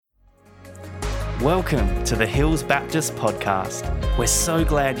Welcome to the Hills Baptist Podcast. We're so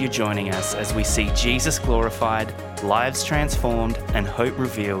glad you're joining us as we see Jesus glorified, lives transformed, and hope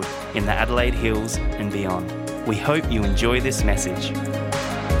revealed in the Adelaide Hills and beyond. We hope you enjoy this message.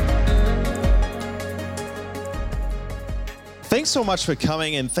 Thanks so much for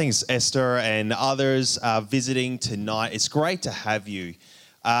coming, and thanks Esther and others visiting tonight. It's great to have you.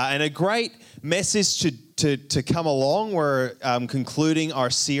 And a great message to come along. We're concluding our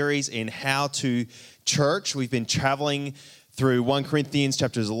series in How to Church. We've been traveling through 1 Corinthians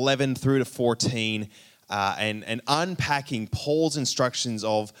chapters 11 through to 14 and unpacking Paul's instructions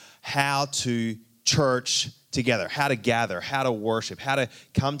of how to church together, how to gather, how to worship, how to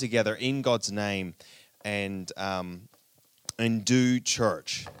come together in God's name and do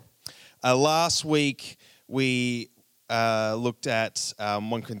church. Last week we looked at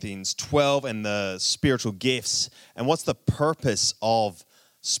 1 Corinthians 12 and the spiritual gifts. And what's the purpose of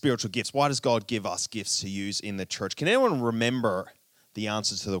spiritual gifts? Why does God give us gifts to use in the church? Can anyone remember the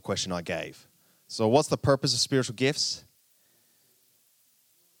answer to the question I gave? So what's the purpose of spiritual gifts?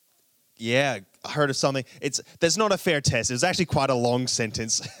 Yeah, I heard of something. There's not a fair test. It was actually quite a long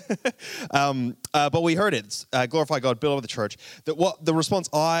sentence. But we heard it. Glorify God, build up the church. The response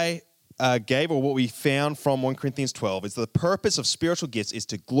I gave, or what we found from 1 Corinthians 12, is the purpose of spiritual gifts is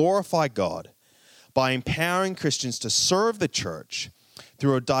to glorify God by empowering Christians to serve the church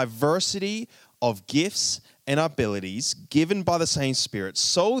through a diversity of gifts and abilities given by the same Spirit,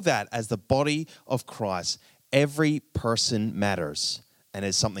 so that as the body of Christ, every person matters and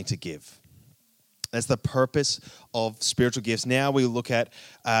has something to give. That's the purpose of spiritual gifts. Now we look at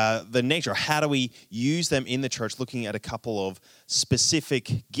the nature. How do we use them in the church, looking at a couple of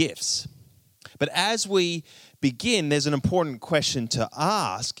specific gifts. But as we begin, there's an important question to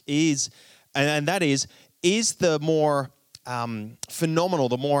ask, and that is the more phenomenal,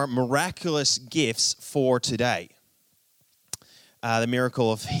 the more miraculous gifts for today? The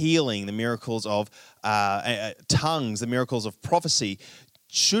miracle of healing, the miracles of tongues, the miracles of prophecy.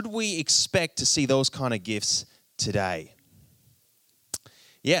 Should we expect to see those kind of gifts today?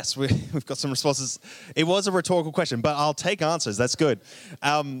 Yes, we've got some responses. It was a rhetorical question, but I'll take answers. That's good.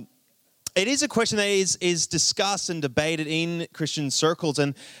 It is a question that is discussed and debated in Christian circles,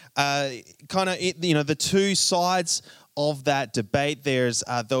 and the two sides of that debate. There's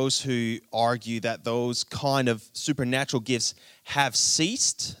those who argue that those kind of supernatural gifts have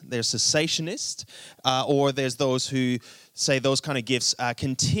ceased. They're cessationist, or there's those who say those kind of gifts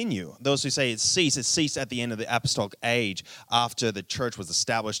continue. Those who say it ceased at the end of the apostolic age, after the church was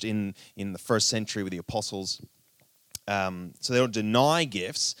established in the first century with the apostles. So they don't deny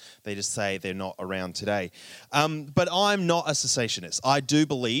gifts, they just say they're not around today. But I'm not a cessationist. I do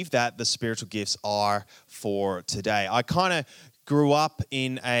believe that the spiritual gifts are for today. I kind of grew up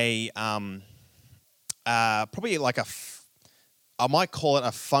in a, probably like I might call it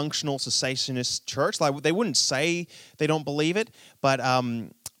a functional cessationist church. Like, they wouldn't say they don't believe it, but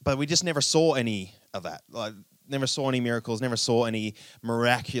we just never saw any of that. Like, never saw any miracles, never saw any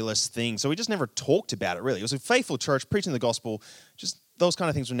miraculous things. So we just never talked about it, really. It was a faithful church, preaching the gospel, just those kind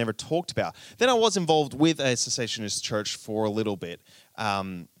of things were never talked about. Then I was involved with a cessationist church for a little bit,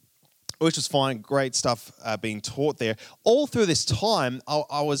 which was fine, great stuff being taught there. All through this time,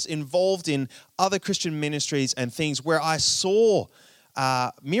 I was involved in other Christian ministries and things where I saw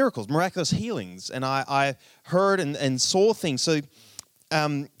miracles, miraculous healings, and I heard and saw things. So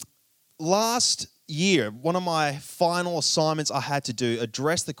last year, one of my final assignments I had to do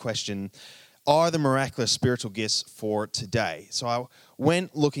addressed the question, are the miraculous spiritual gifts for today? So I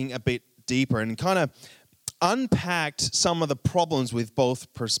went looking a bit deeper and kind of unpacked some of the problems with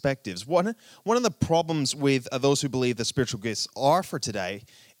both perspectives. One of the problems with those who believe the spiritual gifts are for today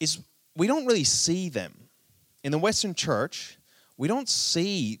is we don't really see them. In the Western church, we don't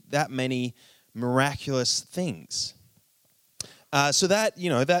see that many miraculous things. So that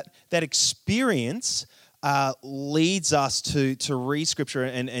experience leads us to read Scripture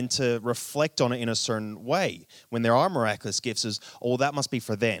and to reflect on it in a certain way. When there are miraculous gifts, that must be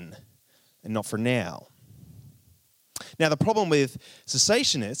for then and not for now. Now, the problem with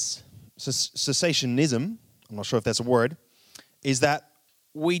cessationism, I'm not sure if that's a word, is that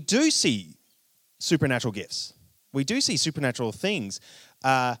we do see supernatural gifts. We do see supernatural things.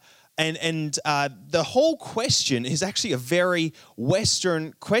 And the whole question is actually a very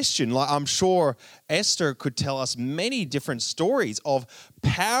Western question. Like, I'm sure Esther could tell us many different stories of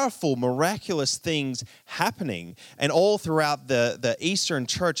powerful, miraculous things happening. And all throughout the Eastern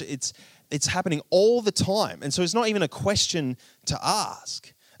church, it's happening all the time. And so it's not even a question to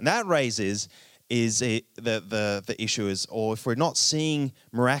ask. And that raises the issue is, or if we're not seeing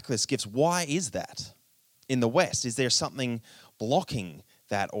miraculous gifts, why is that in the West? Is there something blocking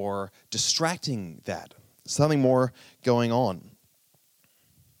that or distracting that? Something more going on.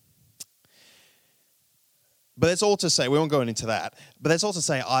 But that's all to say, we won't go into that, but that's all to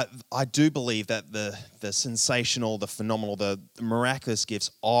say I do believe that the sensational, the phenomenal, the miraculous gifts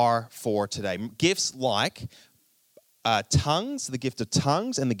are for today. Gifts like tongues, the gift of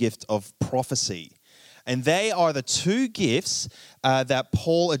tongues, and the gift of prophecy. And they are the two gifts that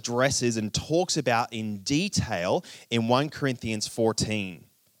Paul addresses and talks about in detail in 1 Corinthians 14.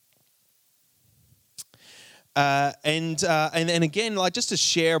 And again, like just to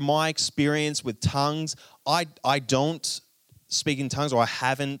share my experience with tongues, I don't speak in tongues, or I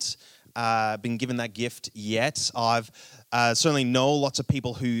haven't been given that gift yet. I've certainly know lots of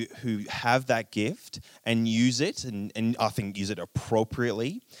people who have that gift and use it, and I think use it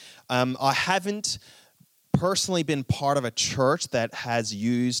appropriately. I haven't personally been part of a church that has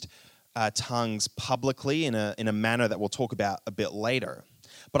used tongues publicly in a manner that we'll talk about a bit later.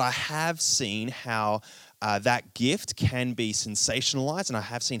 But I have seen how that gift can be sensationalized, and I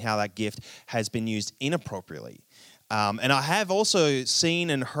have seen how that gift has been used inappropriately. And I have also seen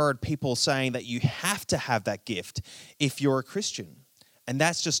and heard people saying that you have to have that gift if you're a Christian. And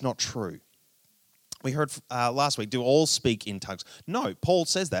that's just not true. We heard last week, do all speak in tongues? No, Paul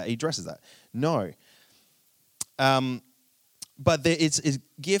says that. He addresses that. No. But it's a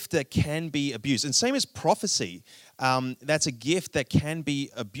gift that can be abused. And same as prophecy. That's a gift that can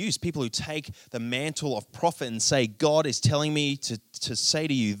be abused. People who take the mantle of prophet and say, God is telling me to say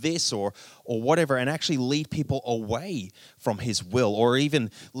to you this or whatever, and actually lead people away from his will, or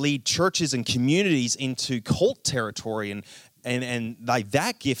even lead churches and communities into cult territory. And like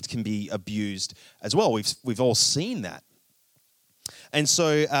that gift can be abused as well. We've all seen that. And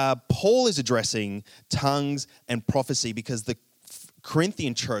so Paul is addressing tongues and prophecy because the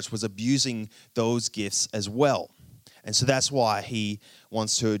Corinthian church was abusing those gifts as well. And so that's why he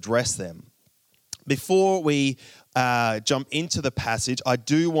wants to address them. Before we jump into the passage, I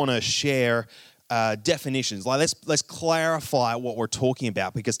do want to share definitions. Like let's clarify what we're talking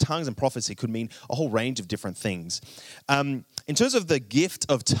about, because tongues and prophecy could mean a whole range of different things. In terms of the gift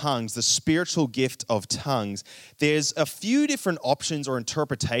of tongues, the spiritual gift of tongues, there's a few different options or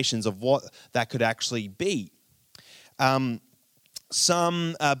interpretations of what that could actually be.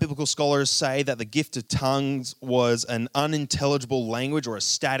 Some biblical scholars say that the gift of tongues was an unintelligible language or a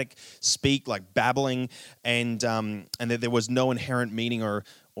static speak, like babbling, and that there was no inherent meaning or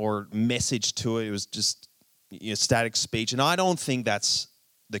message to it. It was just static speech. And I don't think that's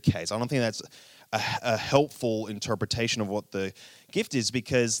the case. I don't think that's a helpful interpretation of what the gift is,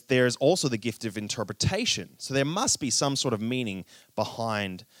 because there's also the gift of interpretation. So there must be some sort of meaning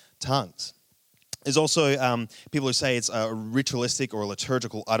behind tongues. There's also people who say it's ritualistic or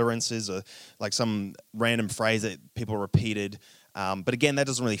liturgical utterances, or like some random phrase that people repeated. But again, that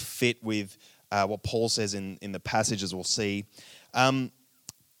doesn't really fit with what Paul says in the passage, as we'll see.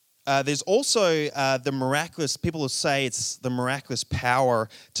 There's also the miraculous, people who say it's the miraculous power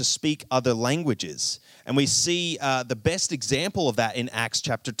to speak other languages. And we see the best example of that in Acts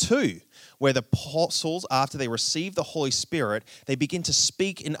chapter 2, where the apostles, after they receive the Holy Spirit, they begin to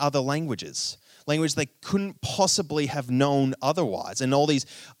speak in other languages they couldn't possibly have known otherwise. And all these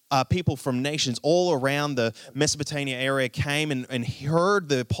people from nations all around the Mesopotamia area came and heard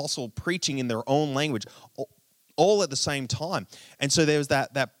the apostle preaching in their own language, all at the same time. And so there was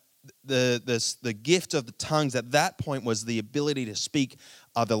the gift of the tongues at that point was the ability to speak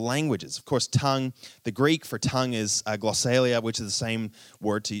other languages. Of course, tongue, the Greek for tongue is glossalia, which is the same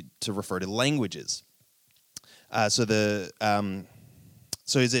word to refer to languages. So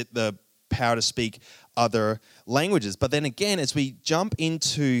is it the power to speak other languages? But then again, as we jump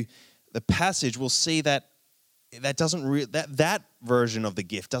into the passage, we'll see that that version of the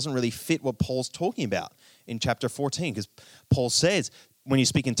gift doesn't really fit what Paul's talking about in chapter 14, because Paul says when you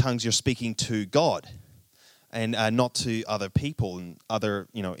speak in tongues, you're speaking to God and not to other people and other,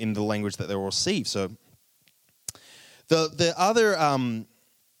 in the language that they will receive. So the other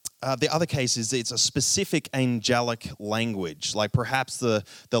case is it's a specific angelic language, like perhaps the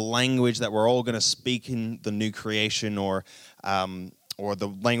language that we're all going to speak in the new creation, or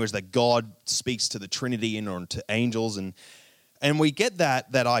the language that God speaks to the Trinity in, or to angels. And we get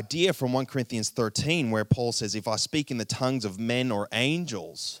that idea from 1 Corinthians 13, where Paul says, if I speak in the tongues of men or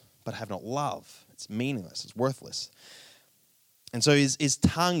angels, but have not love, it's meaningless, it's worthless. And so is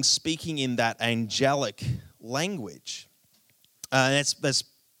tongue speaking in that angelic language? That's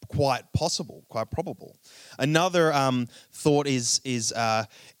quite possible, quite probable. Another thought is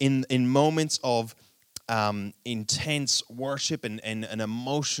in moments of intense worship and an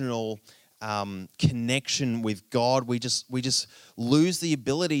emotional connection with God, we just lose the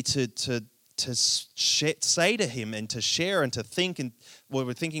ability to say to Him and to share and to think and what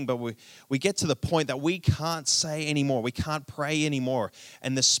we're thinking, but we get to the point that we can't say anymore, we can't pray anymore,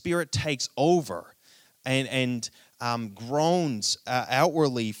 and the Spirit takes over and groans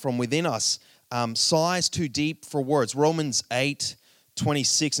outwardly from within us, sighs too deep for words. Romans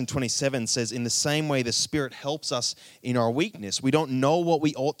 8:26 and 27 says, in the same way the Spirit helps us in our weakness. We don't know what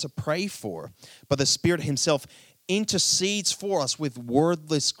we ought to pray for, but the Spirit Himself intercedes for us with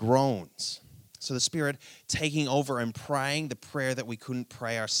wordless groans. So the Spirit taking over and praying the prayer that we couldn't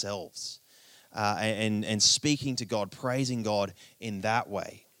pray ourselves, and speaking to God, praising God in that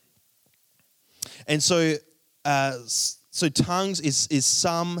way. And so tongues is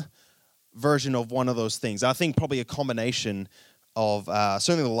some version of one of those things. I think probably a combination of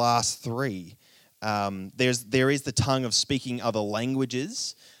certainly the last three. There is the tongue of speaking other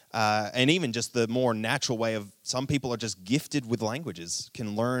languages, and even just the more natural way of some people are just gifted with languages,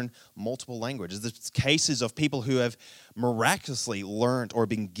 can learn multiple languages. There's cases of people who have miraculously learned or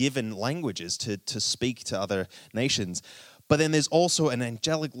been given languages to speak to other nations. But then there's also an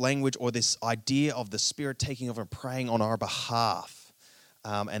angelic language, or this idea of the Spirit taking over and praying on our behalf,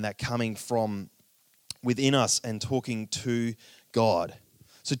 and that coming from within us and talking to God.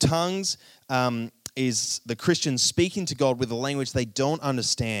 So tongues is the Christians speaking to God with a language they don't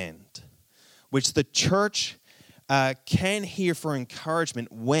understand, which the church can hear for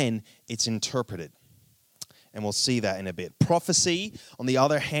encouragement when it's interpreted. And we'll see that in a bit. Prophecy, on the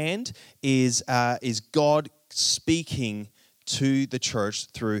other hand, is God speaking to the church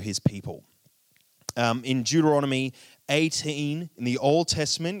through His people. In Deuteronomy 18, in the Old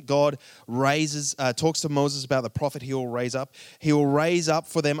Testament, God talks to Moses about the prophet He will raise up. He will raise up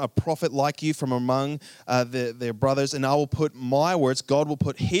for them a prophet like you from among their brothers, and I will put my words, God will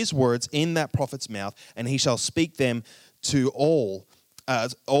put His words in that prophet's mouth, and he shall speak them to all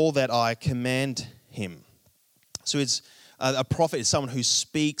that I command him. So it's a prophet is someone who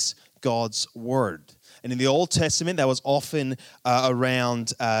speaks God's word. And in the Old Testament, that was often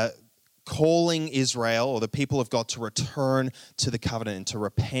around calling Israel or the people of God to return to the covenant and to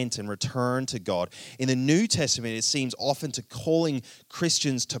repent and return to God. In the New Testament, it seems often to calling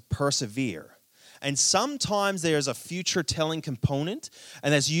Christians to persevere. And sometimes there's a future telling component,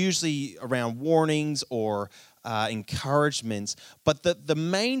 and that's usually around warnings or encouragements. But the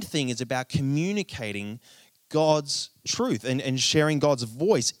main thing is about communicating God's truth and sharing God's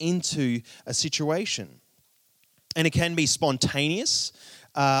voice into a situation. And it can be spontaneous,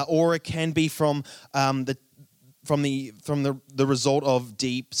 or it can be from the result of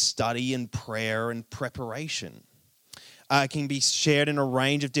deep study and prayer and preparation. It can be shared in a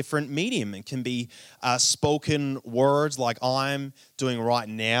range of different medium. It can be spoken words like I'm doing right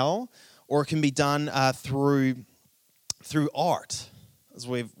now, or it can be done through art, as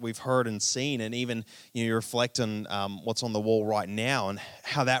we've heard and seen, and even you reflect on what's on the wall right now and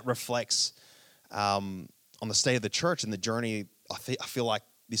how that reflects on the state of the church and the journey I feel like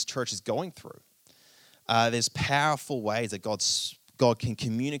this church is going through. There's powerful ways that God can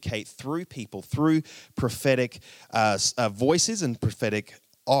communicate through people, through prophetic voices and prophetic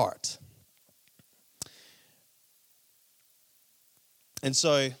art. And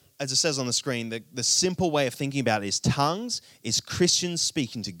so, as it says on the screen, the simple way of thinking about it is tongues is Christians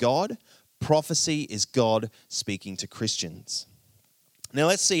speaking to God. Prophecy is God speaking to Christians. Now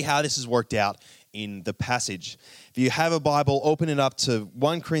let's see how this has worked out in the passage. If you have a Bible, open it up to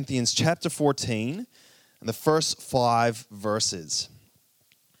 1 Corinthians chapter 14 and the first 5 verses.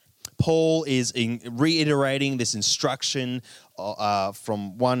 Paul is reiterating this instruction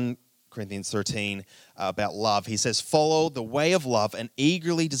from 1 Corinthians 13 about love. He says, "Follow the way of love and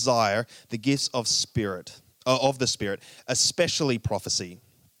eagerly desire the gifts of the Spirit, especially prophecy.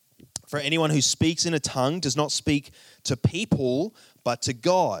 For anyone who speaks in a tongue does not speak to people, but to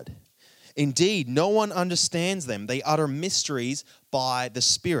God. Indeed, no one understands them. They utter mysteries by the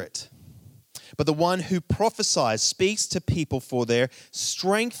Spirit. But the one who prophesies speaks to people for their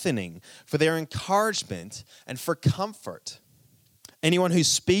strengthening, for their encouragement, and for comfort. Anyone who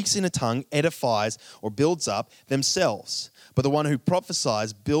speaks in a tongue edifies or builds up themselves, but the one who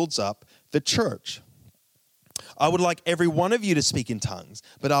prophesies builds up the church. I would like every one of you to speak in tongues,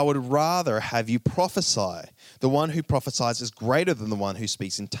 but I would rather have you prophesy. The one who prophesies is greater than the one who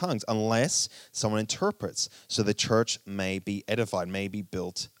speaks in tongues, unless someone interprets, so the church may be edified, may be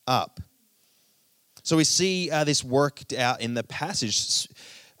built up." So we see this worked out in the passage.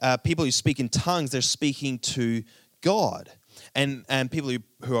 people who speak in tongues, they're speaking to God. And people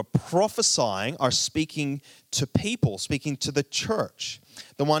who are prophesying are speaking to people, speaking to the church.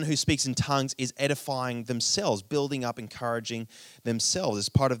 The one who speaks in tongues is edifying themselves, building up, encouraging themselves as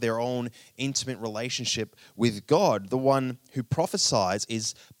part of their own intimate relationship with God. The one who prophesies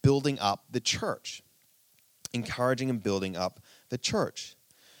is building up the church, encouraging and building up the church.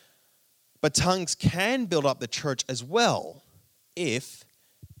 But tongues can build up the church as well if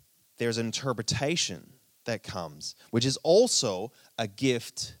there's an interpretation that comes, which is also a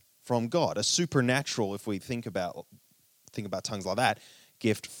gift from God, a supernatural, if we think about tongues like that,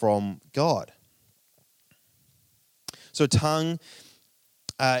 gift from God. So tongue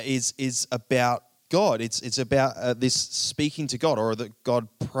is about God. It's about this speaking to God, or the God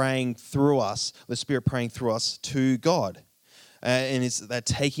praying through us, the Spirit praying through us to God. And it's that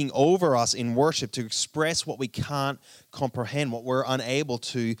taking over us in worship to express what we can't comprehend, what we're unable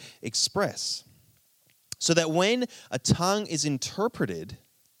to express. So that when a tongue is interpreted,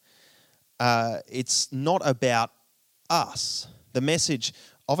 it's not about us. The message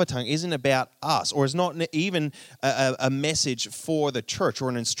of a tongue isn't about us, or is not even a message for the church or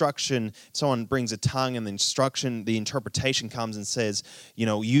an instruction. Someone brings a tongue and the interpretation comes and says,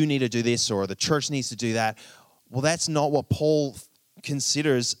 you need to do this, or the church needs to do that. Well, that's not what Paul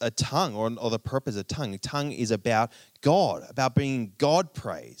considers a tongue or the purpose of a tongue. A tongue is about God, about bringing God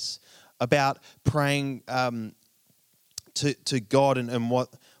praise, about praying to God and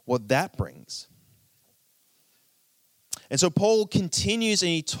what that brings. And so Paul continues and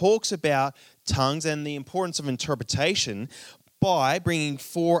he talks about tongues and the importance of interpretation by bringing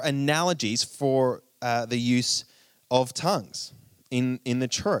 4 analogies for the use of tongues in the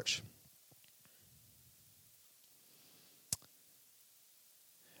church.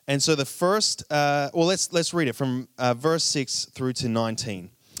 And so the first, let's read it from verse 6 through to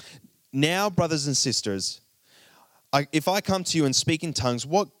 19. Now, brothers and sisters, if I come to you and speak in tongues,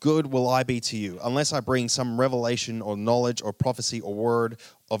 what good will I be to you, unless I bring some revelation or knowledge or prophecy or word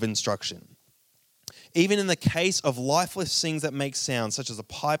of instruction? Even in the case of lifeless things that make sound, such as a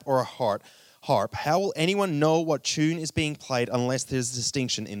pipe or a harp, how will anyone know what tune is being played unless there's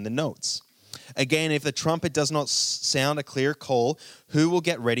distinction in the notes? Again, if the trumpet does not sound a clear call, who will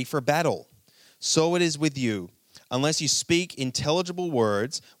get ready for battle? So it is with you. Unless you speak intelligible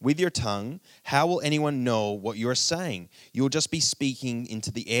words with your tongue, how will anyone know what you are saying? You will just be speaking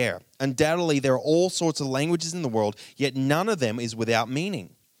into the air. Undoubtedly, there are all sorts of languages in the world, yet none of them is without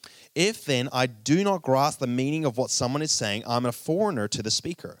meaning. If then I do not grasp the meaning of what someone is saying, I'm a foreigner to the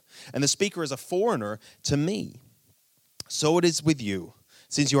speaker, and the speaker is a foreigner to me. So it is with you.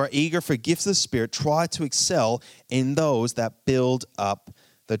 Since you are eager for gifts of the Spirit, try to excel in those that build up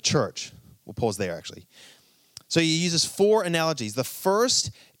the church. We'll pause there, actually. So he uses 4 analogies. The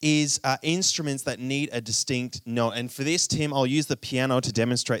first is instruments that need a distinct note. And for this, Tim, I'll use the piano to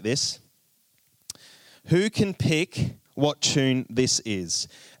demonstrate this. Who can pick what tune this is?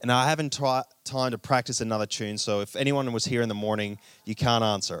 And I haven't time to practice another tune, so if anyone was here in the morning, you can't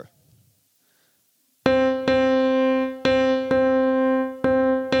answer.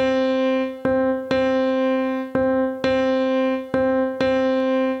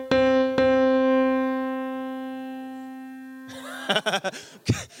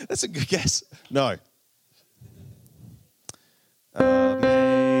 That's a good guess. No.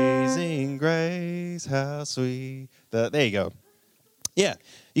 Amazing grace, how sweet. There you go. Yeah.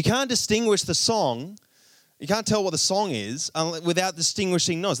 You can't distinguish the song. You can't tell what the song is without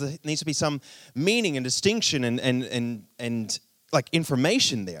distinguishing notes. There needs to be some meaning and distinction and like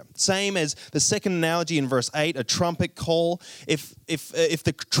information there. Same as the second analogy in verse 8, a trumpet call. If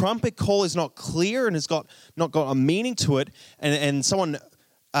the trumpet call is not clear and has not got a meaning to it, and someone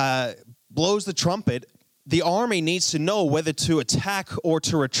blows the trumpet, the army needs to know whether to attack or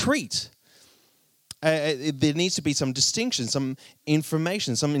to retreat. There needs to be some distinction, some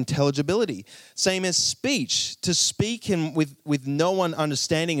information, some intelligibility. Same as speech. To speak with no one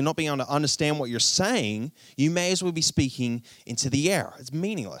understanding and not being able to understand what you're saying, you may as well be speaking into the air. It's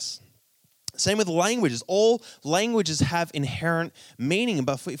meaningless. Same with languages. All languages have inherent meaning,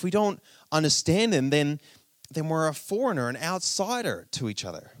 but if we don't understand them, then we're a foreigner, an outsider to each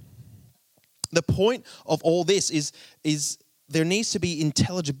other. The point of all this is there needs to be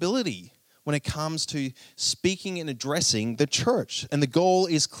intelligibility when it comes to speaking and addressing the church. And the goal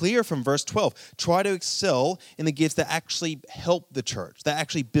is clear from verse 12. Try to excel in the gifts that actually help the church, that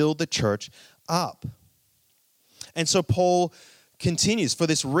actually build the church up. And so Paul continues, for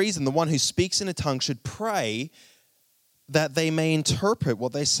this reason, the one who speaks in a tongue should pray that they may interpret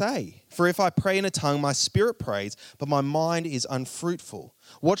what they say. For if I pray in a tongue, my spirit prays, but my mind is unfruitful.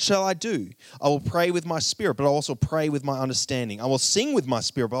 What shall I do? I will pray with my spirit, but I also pray with my understanding. I will sing with my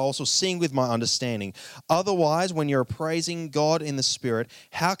spirit, but I also sing with my understanding. Otherwise, when you're praising God in the spirit,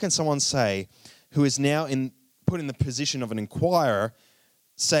 how can someone say, who is now put in the position of an inquirer,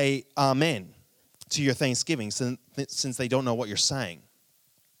 say amen to your thanksgiving, since they don't know what you're saying?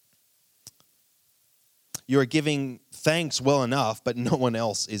 You're giving thanks well enough, but no one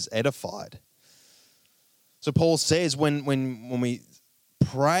else is edified. So Paul says when we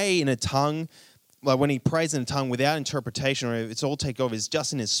pray in a tongue, like when he prays in a tongue without interpretation, or if it's all take over, it's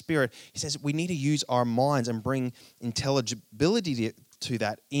just in his spirit, he says we need to use our minds and bring intelligibility to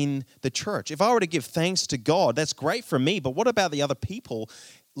that in the church. If I were to give thanks to God, that's great for me, but what about the other people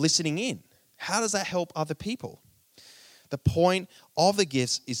listening in? How does that help other people? The point of the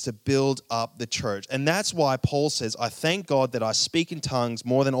gifts is to build up the church. And that's why Paul says, I thank God that I speak in tongues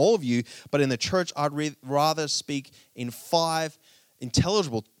more than all of you, but in the church I'd rather speak in 5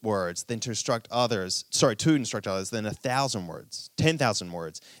 intelligible words than to instruct others, than 1,000 words, 10,000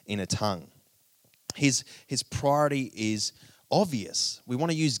 words in a tongue. His priority is obvious. We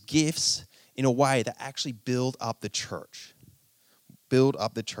want to use gifts in a way that actually build up the church. Build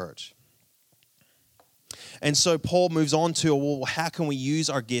up the church. And so Paul moves on to, well, how can we use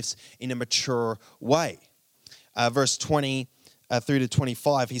our gifts in a mature way? Verse 20 through to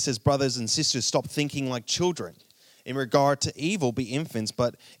 25, he says, brothers and sisters, stop thinking like children. In regard to evil, be infants,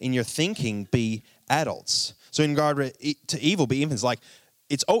 but in your thinking, be adults. So in regard to evil, be infants. Like,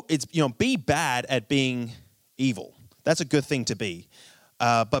 be bad at being evil. That's a good thing to be.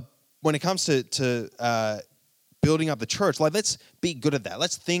 But when it comes to building up the church, like, let's be good at that.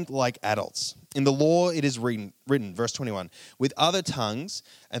 Let's think like adults. In the law, it is written, verse 21, with other tongues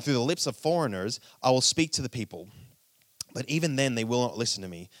and through the lips of foreigners, I will speak to the people. But even then, they will not listen to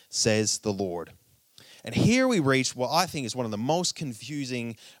me, says the Lord. And here we reach what I think is one of the most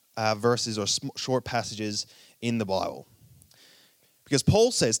confusing verses or short passages in the Bible. Because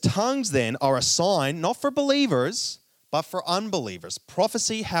Paul says, tongues then are a sign not for believers, but for unbelievers.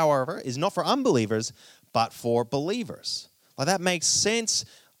 Prophecy, however, is not for unbelievers, but for believers. Well, that makes sense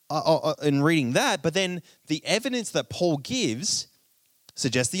in reading that, but then the evidence that Paul gives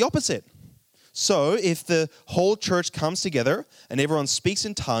suggests the opposite. So if the whole church comes together and everyone speaks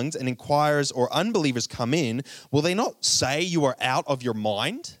in tongues and inquirers or unbelievers come in, will they not say you are out of your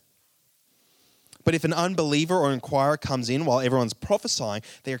mind? But if an unbeliever or inquirer comes in while everyone's prophesying,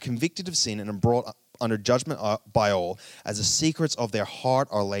 they are convicted of sin and are brought under judgment by all, as the secrets of their heart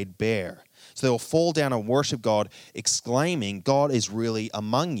are laid bare. So they will fall down and worship God, exclaiming, God is really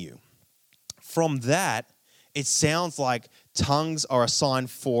among you. From that, it sounds like tongues are a sign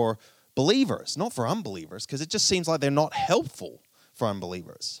for believers, not for unbelievers, because it just seems like they're not helpful for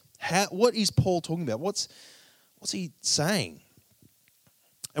unbelievers. What is Paul talking about? What's he saying?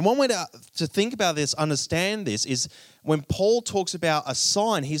 And one way to think about this, understand this, is when Paul talks about a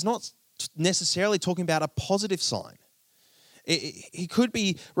sign, he's not necessarily talking about a positive sign. He could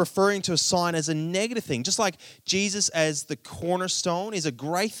be referring to a sign as a negative thing, just like Jesus as the cornerstone is a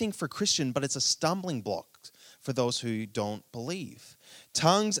great thing for Christian, but it's a stumbling block for those who don't believe.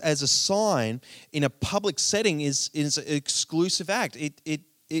 Tongues as a sign in a public setting is an exclusive act.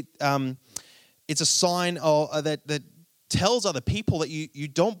 It's a sign that tells other people that you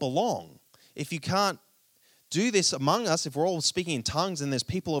don't belong. If you can't do this among us, if we're all speaking in tongues and there's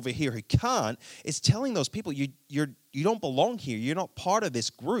people over here who can't, it's telling those people you don't belong here. You're not part of this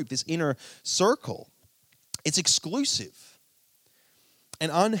group, this inner circle. It's exclusive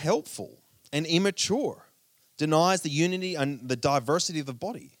and unhelpful and immature. Denies the unity and the diversity of the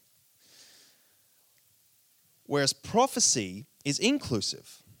body. Whereas prophecy is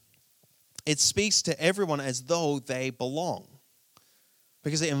inclusive. It speaks to everyone as though they belong,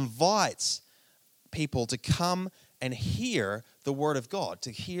 because it invites people to come and hear the word of God, to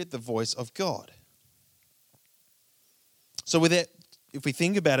hear the voice of God. So with it, if we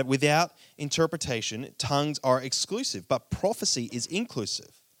think about it, without interpretation, tongues are exclusive, but prophecy is inclusive.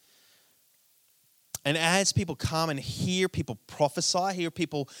 And as people come and hear people prophesy, hear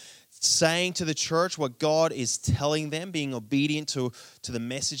people saying to the church what God is telling them, being obedient to the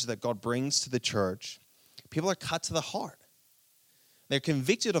message that God brings to the church, people are cut to the heart. They're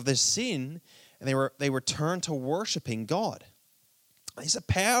convicted of their sin, and they return to worshiping God. It's a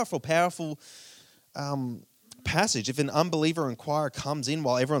powerful passage. If an unbeliever or inquirer comes in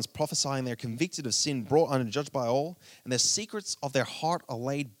while everyone's prophesying, they're convicted of sin, brought under judgment by all, and the secrets of their heart are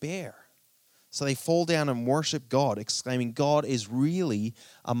laid bare. So they fall down and worship God, exclaiming, God is really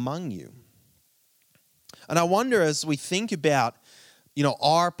among you. And I wonder, as we think about,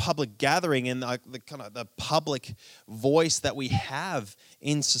 our public gathering and the kind of the public voice that we have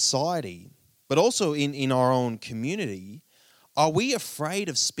in society, but also in our own community, are we afraid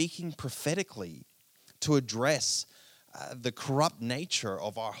of speaking prophetically to address the corrupt nature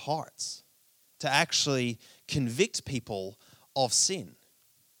of our hearts, to actually convict people of sin?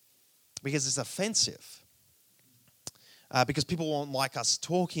 Because it's offensive. Because people won't like us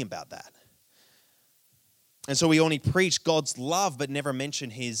talking about that. And so we only preach God's love but never mention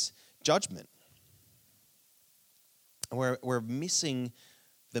his judgment. We're missing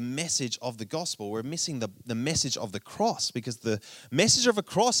the message of the gospel. We're missing the message of the cross, because the message of a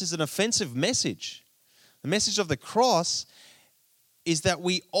cross is an offensive message. The message of the cross is that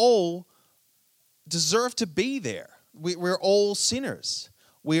we all deserve to be there. We're all sinners.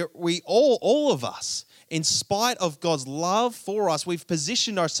 We all of us, in spite of God's love for us, we've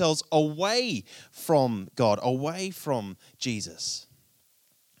positioned ourselves away from God, away from Jesus.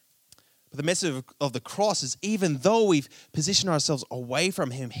 But the message of the cross is, even though we've positioned ourselves away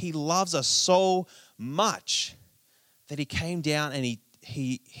from him, he loves us so much that he came down and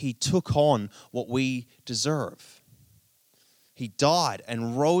he took on what we deserve. He died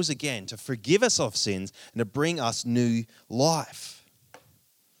and rose again to forgive us of sins and to bring us new life.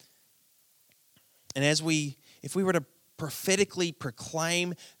 And if we were to prophetically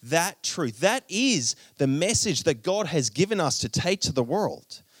proclaim that truth, that is the message that God has given us to take to the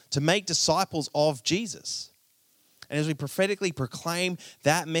world, to make disciples of Jesus. And as we prophetically proclaim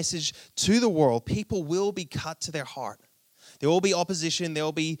that message to the world, people will be cut to their heart. There will be opposition, there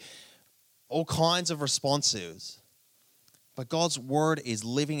will be all kinds of responses. But God's word is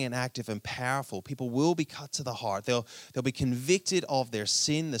living and active and powerful. People will be cut to the heart. They'll be convicted of their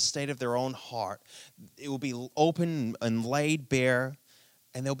sin, the state of their own heart. It will be open and laid bare,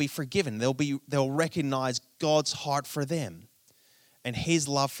 and they'll be forgiven. They'll recognize God's heart for them and his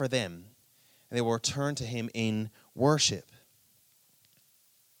love for them, and they will return to him in worship.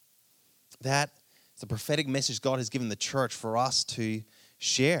 That is the prophetic message God has given the church for us to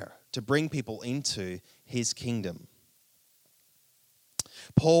share, to bring people into his kingdom.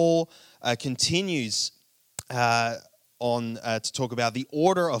 Paul continues on to talk about the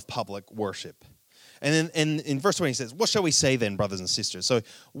order of public worship. And then in verse 20 he says, what shall we say then, brothers and sisters? So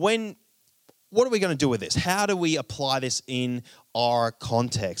what are we going to do with this? How do we apply this in our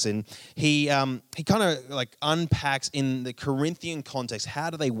context? And he kind of like unpacks in the Corinthian context, how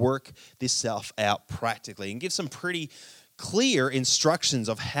do they work this stuff out practically, and gives some pretty clear instructions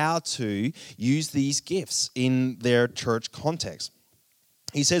of how to use these gifts in their church context.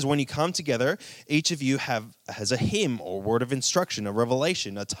 He says, when you come together, each of you has a hymn or word of instruction, a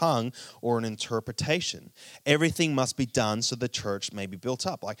revelation, a tongue, or an interpretation. Everything must be done so the church may be built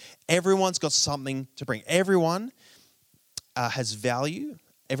up. Like, everyone's got something to bring. Everyone has value.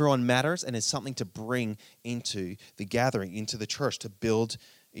 Everyone matters and has something to bring into the gathering, into the church, to build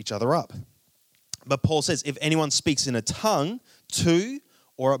each other up. But Paul says, if anyone speaks in a tongue, 2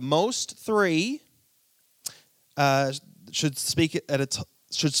 or at most 3 should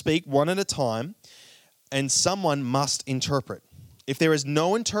speak one at a time, and someone must interpret. If there is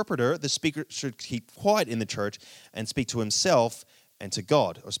no interpreter, the speaker should keep quiet in the church and speak to himself and to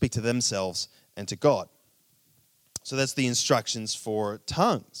God, or speak to themselves and to God. So that's the instructions for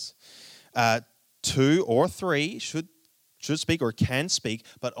tongues. 2 or 3 should speak or can speak,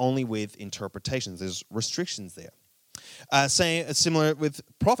 but only with interpretations. There's restrictions there. Similar with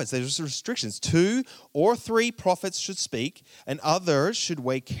prophets, there's restrictions. 2 or 3 prophets should speak, and others should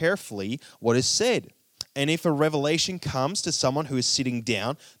weigh carefully what is said. And if a revelation comes to someone who is sitting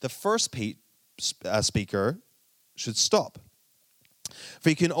down, the first speaker should stop. For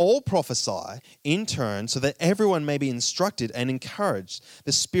you can all prophesy in turn, so that everyone may be instructed and encouraged.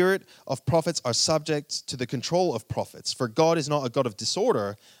 The spirit of prophets are subject to the control of prophets, for God is not a God of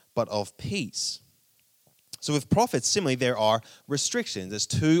disorder, but of peace. So with prophets, similarly, there are restrictions. There's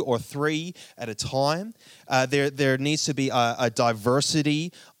 2 or 3 at a time. There needs to be a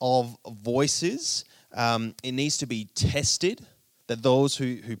diversity of voices. It needs to be tested, that those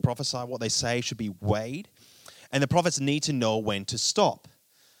who prophesy what they say should be weighed. And the prophets need to know when to stop.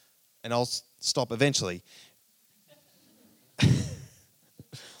 And I'll stop eventually.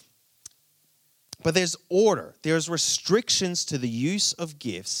 But there's order. There's restrictions to the use of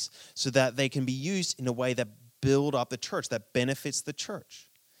gifts so that they can be used in a way that build up the church, that benefits the church.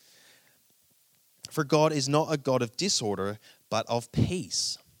 For God is not a God of disorder, but of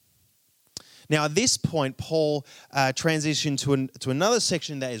peace. Now, at this point, Paul transitioned to another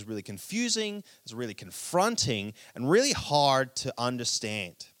section that is really confusing, is really confronting, and really hard to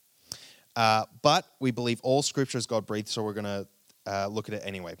understand. But we believe all Scripture is God-breathed, so we're going to look at it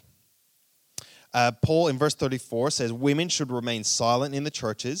anyway. Paul in verse 34 says, women should remain silent in the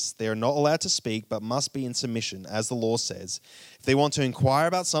churches. They are not allowed to speak, but must be in submission, as the law says. If they want to inquire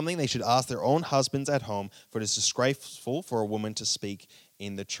about something, they should ask their own husbands at home, for it is disgraceful for a woman to speak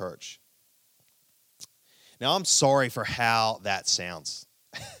in the church. Now, I'm sorry for how that sounds,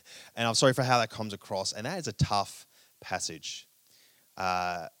 and I'm sorry for how that comes across, and that is a tough passage.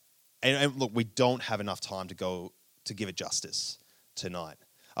 And look, we don't have enough time to give it justice tonight.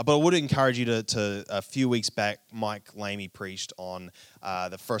 But I would encourage you to a few weeks back, Mike Lamy preached on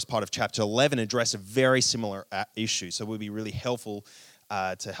the first part of chapter 11, addressed a very similar issue. So it would be really helpful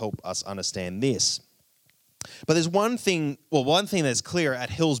to help us understand this. But there's one thing that's clear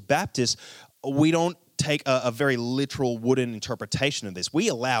at Hills Baptist, we don't take a very literal wooden interpretation of this. We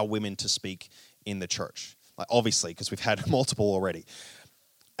allow women to speak in the church, obviously, because we've had multiple already.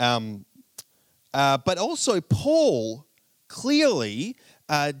 But also, Paul clearly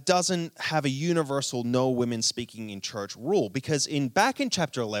doesn't have a universal no women speaking in church rule, because back in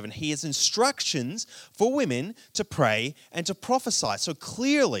chapter 11, he has instructions for women to pray and to prophesy. So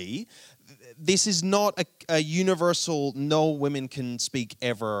clearly, this is not a universal no women can speak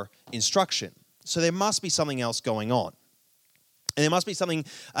ever instruction. So there must be something else going on. And there must be something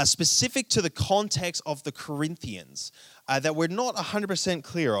specific to the context of the Corinthians that we're not 100%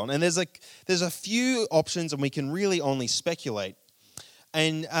 clear on. And there's a few options, and we can really only speculate.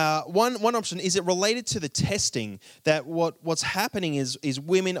 And one option is it related to the testing, that what's happening is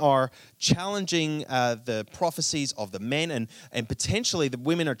women are challenging the prophecies of the men, and potentially the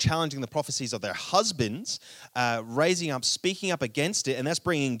women are challenging the prophecies of their husbands, raising up, speaking up against it, and that's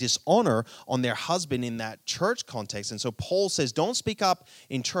bringing dishonor on their husband in that church context. And so Paul says, don't speak up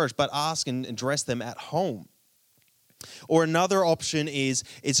in church, but ask and address them at home. Or another option is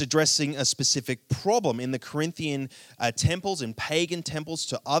it's addressing a specific problem. In the Corinthian temples and pagan temples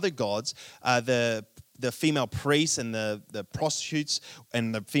to other gods, the female priests and the prostitutes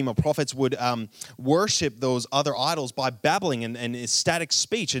and the female prophets would worship those other idols by babbling and ecstatic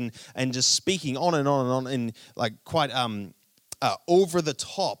speech and just speaking on and on and on in like quite over the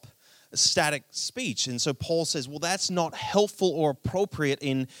top static speech. And so Paul says, well, that's not helpful or appropriate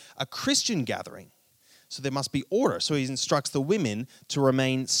in a Christian gathering. So there must be order. So he instructs the women to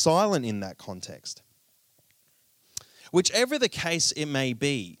remain silent in that context. Whichever the case it may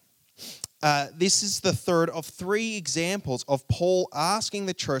be, this is the third of three examples of Paul asking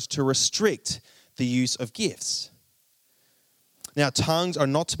the church to restrict the use of gifts. Now, tongues are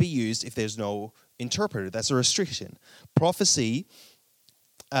not to be used if there's no interpreter. That's a restriction. Prophecy,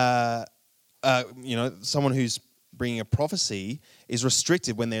 someone who's bringing a prophecy is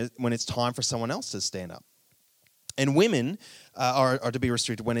restricted when it's time for someone else to stand up. And women are to be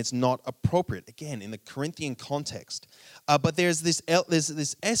restricted when it's not appropriate, again, in the Corinthian context. But there's this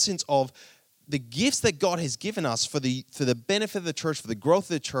essence of the gifts that God has given us for the benefit of the church, for the growth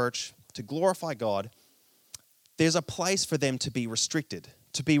of the church, to glorify God. There's a place for them to be restricted,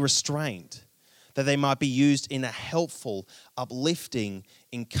 to be restrained, that they might be used in a helpful, uplifting,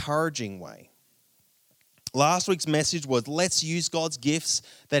 encouraging way. Last week's message was, let's use God's gifts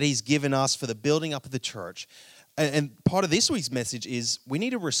that he's given us for the building up of the church. And part of this week's message is we need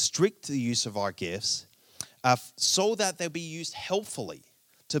to restrict the use of our gifts so that they'll be used helpfully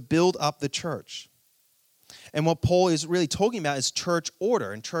to build up the church. And what Paul is really talking about is church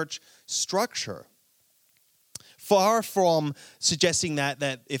order and church structure. Far from suggesting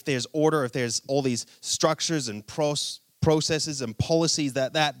that if there's order, if there's all these structures and processes and policies,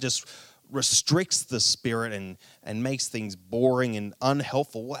 that just restricts the spirit and makes things boring and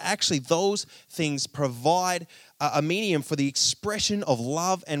unhelpful. Well, actually, those things provide a medium for the expression of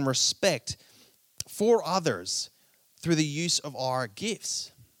love and respect for others through the use of our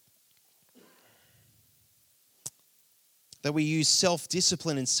gifts. That we use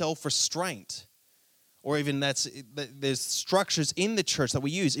self-discipline and self-restraint, or even there's structures in the church that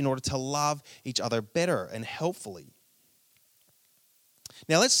we use in order to love each other better and helpfully.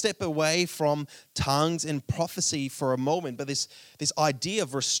 Now let's step away from tongues and prophecy for a moment, but this idea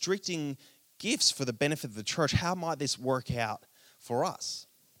of restricting gifts for the benefit of the church, how might this work out for us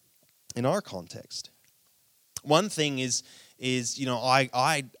in our context? One thing is I've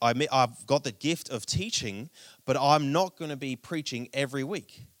got the gift of teaching, but I'm not going to be preaching every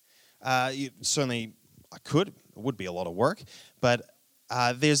week. Certainly I could, it would be a lot of work, but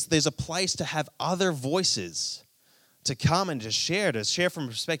there's a place to have other voices to come and to share from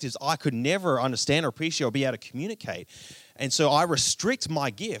perspectives I could never understand or appreciate or be able to communicate. And so I restrict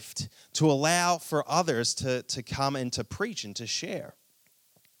my gift to allow for others to come and to preach and to share.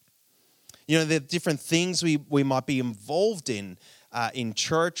 The different things we might be involved in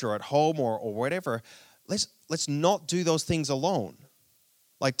church or at home or whatever. Let's not do those things alone.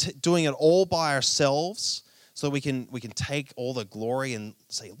 Like doing it all by ourselves, so we can take all the glory and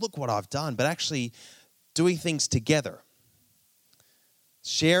say, look what I've done. But actually doing things together,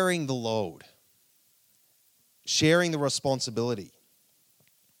 sharing the load, sharing the responsibility.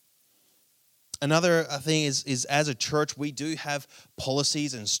 Another thing is as a church, we do have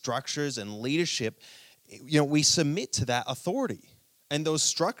policies and structures and leadership. We submit to that authority and those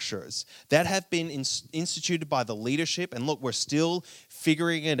structures that have been instituted by the leadership. And look, we're still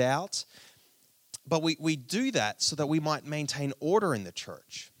figuring it out. But we do that so that we might maintain order in the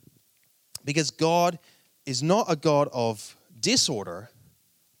church. Because God is not a God of disorder,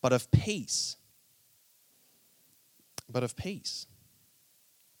 but of peace. But of peace.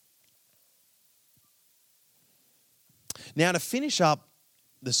 Now, to finish up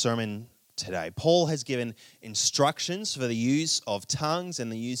the sermon today, Paul has given instructions for the use of tongues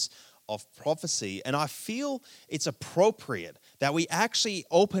and the use of prophecy. And I feel it's appropriate that we actually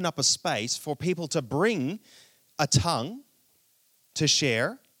open up a space for people to bring a tongue to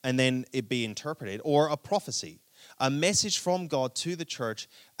share and then it be interpreted, or a prophecy, a message from God to the church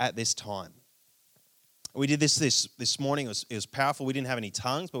at this time. We did this morning. It was powerful. We didn't have any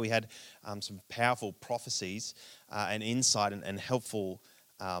tongues, but we had some powerful prophecies and insight and helpful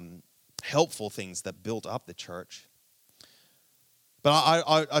things that built up the church. But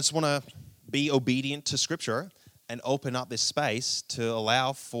I just want to be obedient to Scripture and open up this space to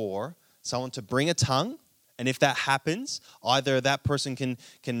allow for someone to bring a tongue. And if that happens, either that person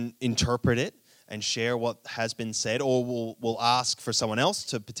can interpret it and share what has been said, or we'll ask for someone else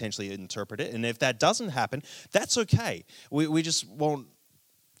to potentially interpret it. And if that doesn't happen, that's okay. We just don't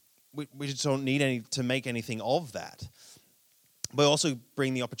need to make anything of that. But also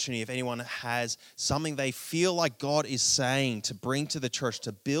bring the opportunity, if anyone has something they feel like God is saying to bring to the church,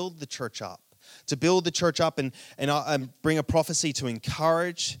 to build the church up. And bring a prophecy to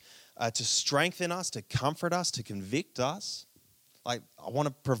encourage, to strengthen us, to comfort us, to convict us. I want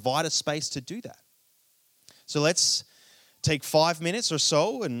to provide a space to do that. So let's take 5 minutes or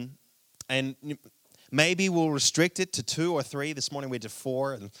so, and maybe we'll restrict it to 2 or 3. This morning we did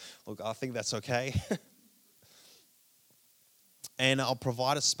 4, and look, I think that's okay. And I'll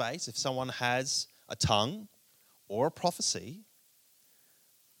provide a space. If someone has a tongue or a prophecy,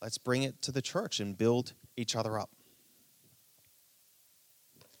 let's bring it to the church and build each other up.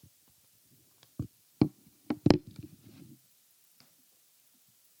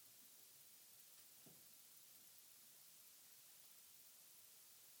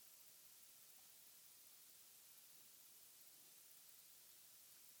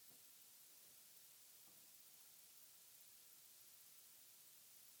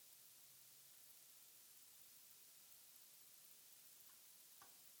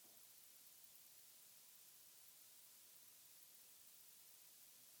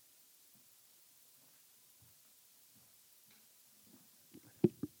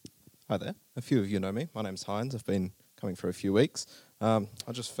 Hi there. A few of you know me. My name's Hines. I've been coming for a few weeks. I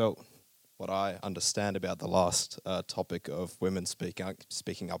just felt what I understand about the last topic of women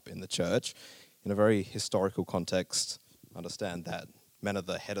speaking up in the church. In a very historical context, understand that men are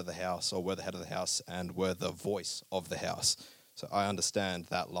the head of the house, or were the head of the house, and were the voice of the house. So I understand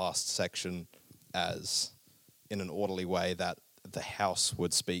that last section as, in an orderly way, that the house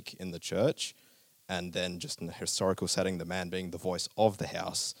would speak in the church, and then just in a historical setting, the man being the voice of the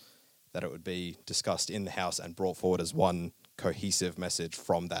house, that it would be discussed in the house and brought forward as one cohesive message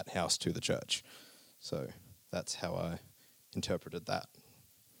from that house to the church. So that's how I interpreted that.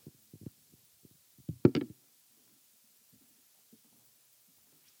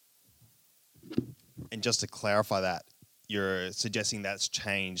 And just to clarify that, you're suggesting that's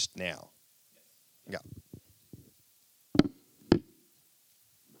changed now? Yeah.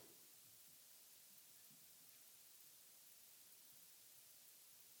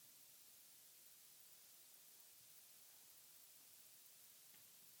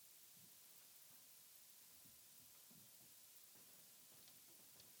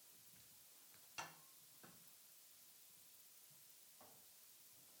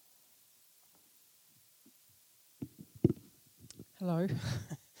 Hello.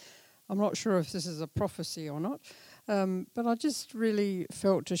 I'm not sure if this is a prophecy or not, but I just really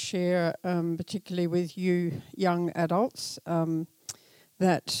felt to share, particularly with you young adults,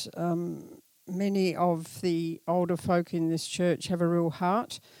 that many of the older folk in this church have a real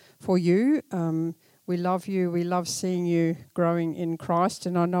heart for you. We love you. We love seeing you growing in Christ,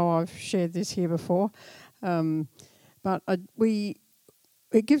 and I know I've shared this here before, but we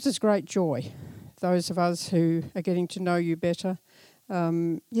it gives us great joy, those of us who are getting to know you better.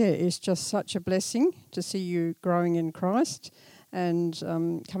 It's just such a blessing to see you growing in Christ and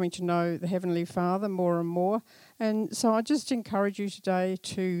coming to know the Heavenly Father more and more. And so I just encourage you today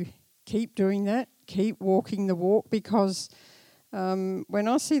to keep doing that, keep walking the walk, because when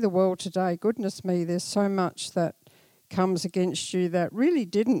I see the world today, goodness me, there's so much that comes against you that really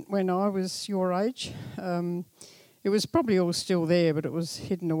didn't when I was your age. It was probably all still there, but it was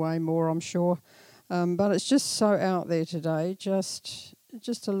hidden away more, I'm sure. But it's just so out there today, just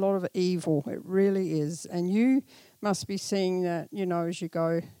a lot of evil. It really is. And you must be seeing that, as you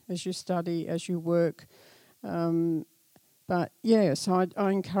go, as you study, as you work. So I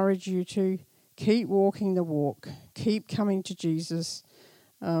encourage you to keep walking the walk, keep coming to Jesus.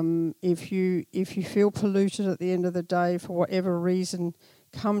 If you feel polluted at the end of the day for whatever reason,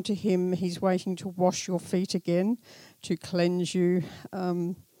 come to him. He's waiting to wash your feet again, to cleanse you.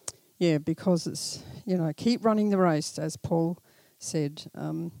 Because it's, keep running the race, as Paul said.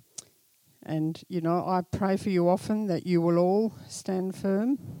 I pray for you often that you will all stand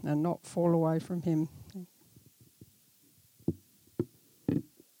firm and not fall away from him.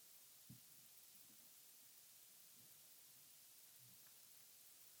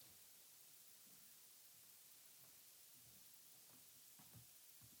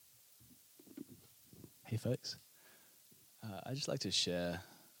 Hey folks, I'd just like to share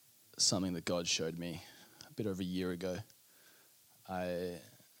something that God showed me a bit over a year ago. It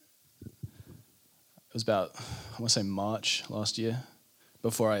was about, I want to say March last year,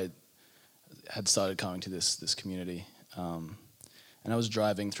 before I had started coming to this community. And I was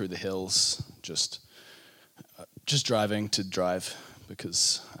driving through the hills, just driving to drive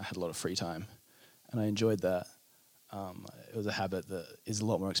because I had a lot of free time. And I enjoyed that. It was a habit that is a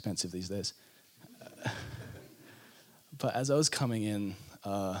lot more expensive these days. But as I was coming in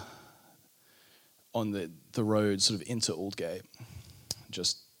on the road sort of into Aldgate,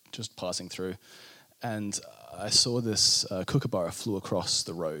 just passing through, and I saw this kookaburra flew across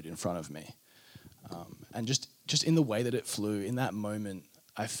the road in front of me. And just in the way that it flew, in that moment,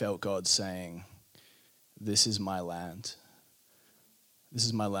 I felt God saying, this is my land. This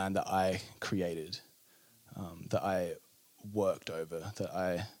is my land that I created, that I worked over, that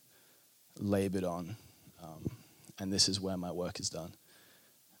I labored on. And this is where my work is done.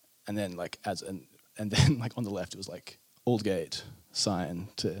 And then and then on the left it was like Aldgate sign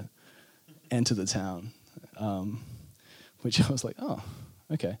to enter the town, which I was like, oh,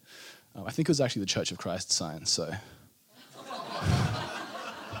 okay. I think it was actually the Church of Christ sign. So,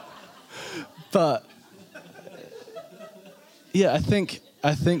 but yeah, I think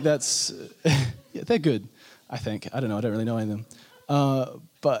that's they're good. I think I don't know. I don't really know any of them,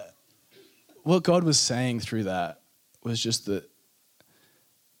 but what God was saying through that was just that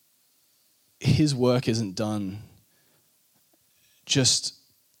his work isn't done just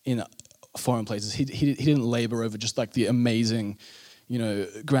in foreign places. He didn't labor over just like the amazing,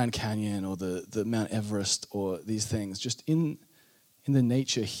 Grand Canyon or the Mount Everest or these things. Just in the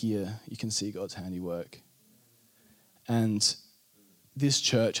nature here, you can see God's handiwork. And this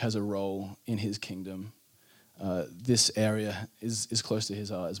church has a role in his kingdom. This area is close to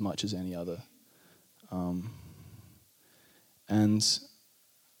his heart as much as any other. And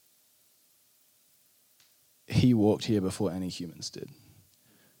he walked here before any humans did.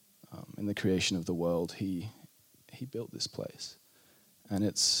 In the creation of the world, he built this place. And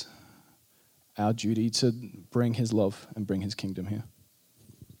it's our duty to bring his love and bring his kingdom here.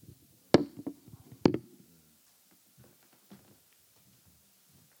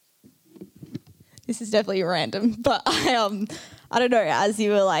 This is definitely random, but I don't know, as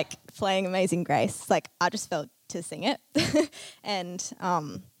you were like playing Amazing Grace, like I just felt to sing it. And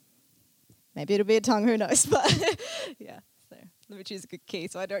maybe it'll be a tongue, who knows, but yeah, so let me choose a good key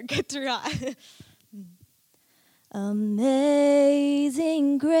so I don't get too high.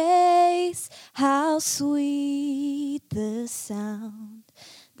 Amazing grace, how sweet the sound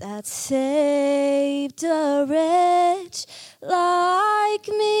that saved a wretch like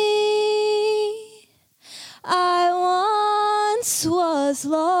me. I once was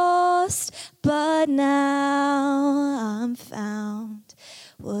lost, but now I'm found.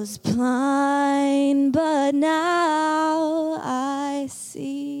 Was blind, but now I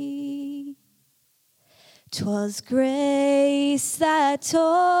see. 'Twas grace that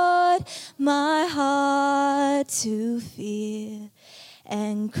taught my heart to fear,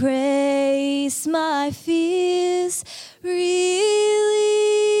 and grace my fears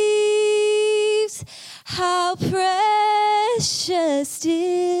relieves. How precious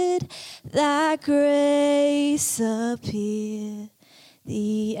did that grace appear,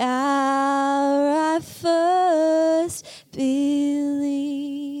 The hour I first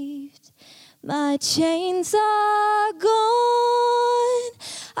believed, my chains are gone,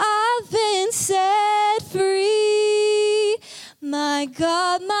 I've been set free. My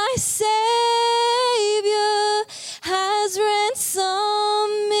God, my Savior has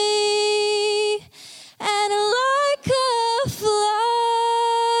ransomed me, and like a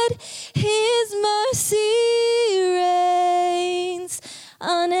flood, His mercy reigns.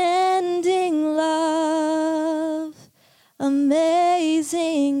 Unending love,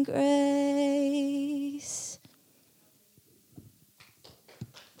 amazing grace.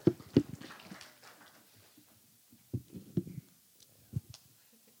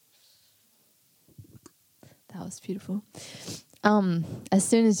 That was beautiful. As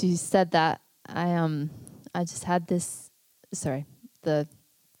soon as you said that, I just had this. Sorry, has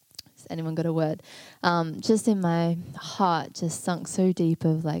anyone got a word? Just in my heart, just sunk so deep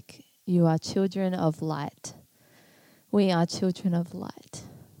of like, you are children of light. We are children of light.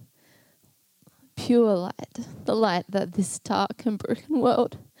 Pure light, the light that this dark and broken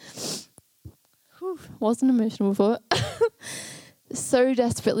world, wasn't emotional before, so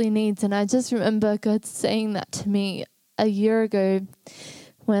desperately needs. And I just remember God saying that to me a year ago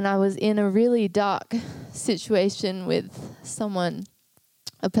when I was in a really dark situation with someone,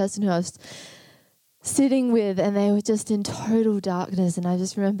 a person who I was sitting with, and they were just in total darkness. And I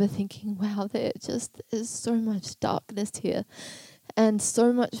just remember thinking, wow, there's so much darkness here and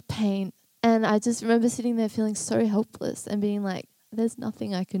so much pain. And I just remember sitting there feeling so helpless and being like, there's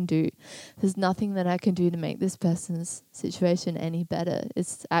nothing I can do. There's nothing that I can do to make this person's situation any better.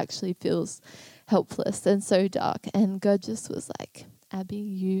 It actually feels helpless and so dark. And God just was like, Abby,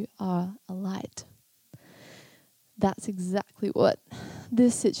 you are a light. That's exactly what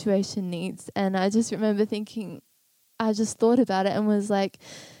this situation needs. And I just remember thinking, I just thought about it and was like,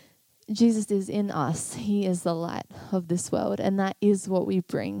 Jesus is in us. He is the light of this world, and that is what we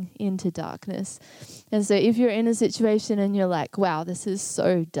bring into darkness. And so if you're in a situation and you're like, wow, this is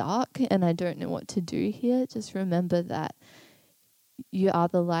so dark and I don't know what to do here, just remember that you are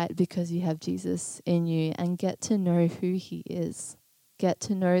the light because you have Jesus in you, and get to know who He is. Get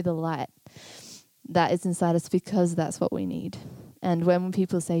to know the light that is inside us, because that's what we need. And when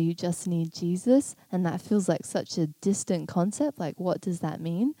people say you just need Jesus, and that feels like such a distant concept, like what does that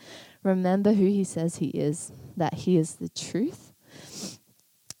mean? Remember who He says He is, that He is the truth,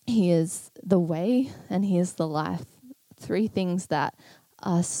 He is the way, and He is the life. 3 things that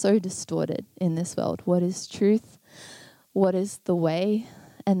are so distorted in this world. What is truth? What is the way?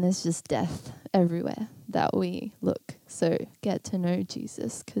 And there's just death everywhere that we look. So get to know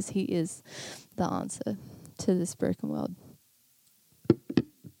Jesus, because He is the answer to this broken world.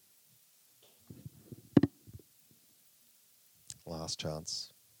 Last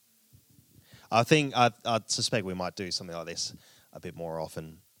chance. I suspect we might do something like this a bit more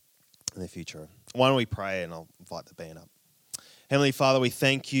often in the future. Why don't we pray, and I'll invite the band up. Heavenly Father, we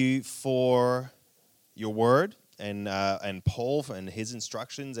thank You for Your word and Paul and his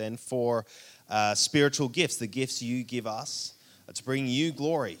instructions, and for spiritual gifts, the gifts You give us to bring You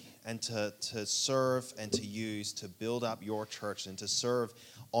glory and to serve and to use to build up Your church and to serve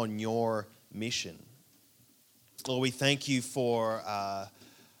on Your mission. Lord, we thank You for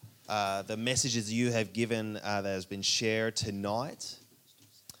the messages You have given that has been shared tonight.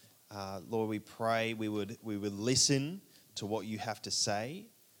 Lord, we pray we would listen to what You have to say,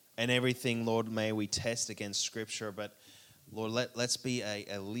 and everything, Lord, may we test against Scripture. But Lord, let's be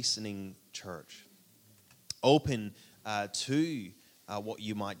a listening church, open to what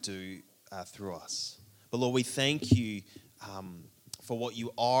You might do through us. But Lord, we thank You for what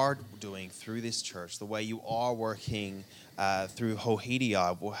You are doing through this church, the way You are working through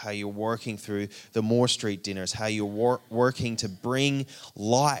Hohidia, how You're working through the Moore Street dinners, how You're working to bring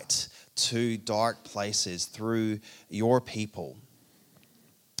light to dark places through Your people.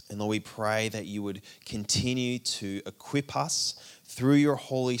 And Lord, we pray that You would continue to equip us through Your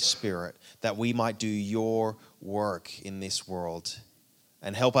Holy Spirit, that we might do Your work in this world.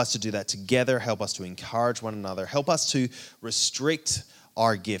 And help us to do that together. Help us to encourage one another. Help us to restrict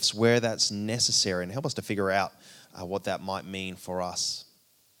our gifts where that's necessary, and help us to figure out what that might mean for us.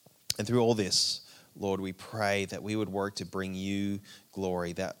 And through all this, Lord, we pray that we would work to bring You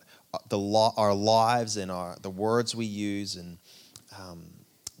glory, that our lives and the words we use, and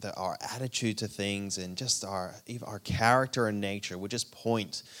our attitude to things, and just our character and nature would just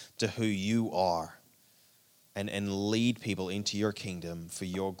point to who You are. And lead people into Your kingdom for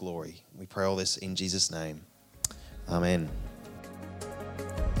Your glory. We pray all this in Jesus' name. Amen.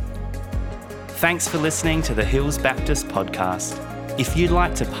 Thanks for listening to the Hills Baptist podcast. If you'd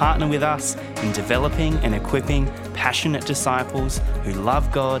like to partner with us in developing and equipping passionate disciples who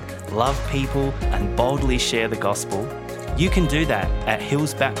love God, love people, and boldly share the gospel, you can do that at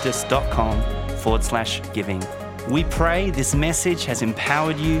hillsbaptist.com/giving. We pray this message has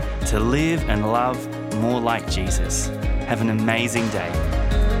empowered you to live and love more like Jesus. Have an amazing day.